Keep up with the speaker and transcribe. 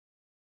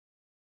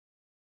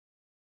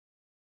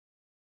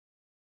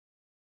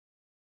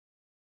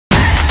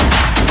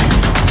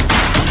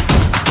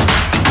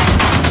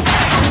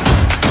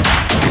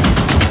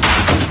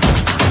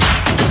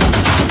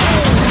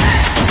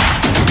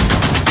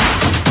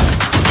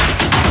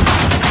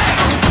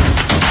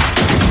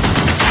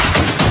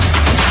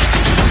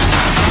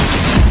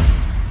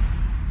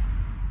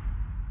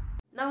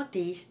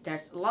Nowadays,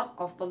 there's a lot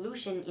of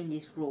pollution in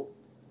this world.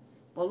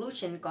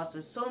 Pollution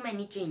causes so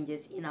many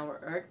changes in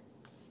our Earth,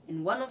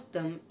 and one of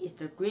them is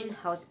the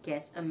greenhouse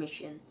gas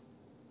emission.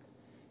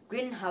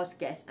 Greenhouse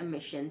gas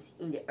emissions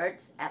in the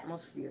Earth's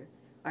atmosphere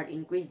are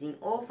increasing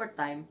over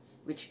time,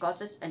 which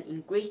causes an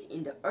increase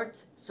in the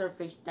Earth's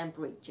surface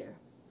temperature.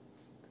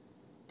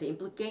 The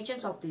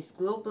implications of this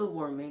global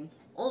warming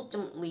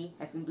ultimately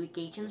have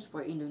implications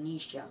for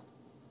Indonesia.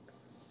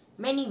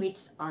 Many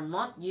weeds are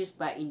not used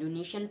by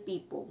Indonesian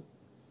people,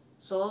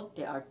 so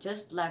they are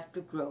just left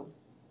to grow.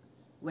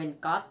 When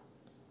cut,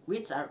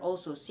 weeds are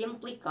also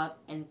simply cut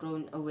and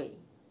thrown away.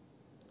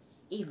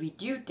 If we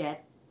do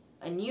that,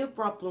 a new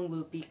problem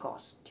will be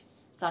caused,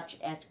 such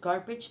as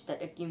garbage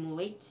that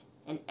accumulates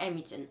and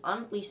emits an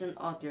unpleasant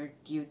odor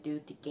due to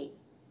decay.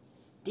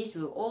 This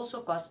will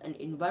also cause an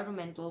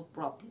environmental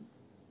problem.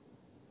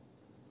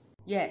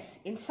 Yes,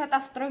 instead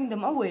of throwing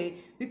them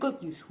away, we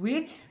could use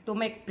weeds to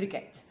make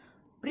briquettes.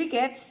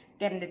 Briquettes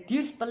can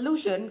reduce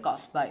pollution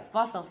caused by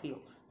fossil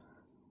fuels.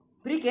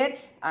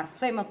 Briquettes are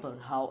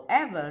flammable,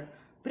 however,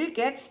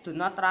 briquettes do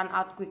not run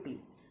out quickly.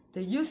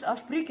 The use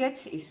of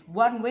briquettes is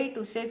one way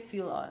to save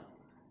fuel oil.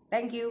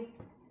 Thank you.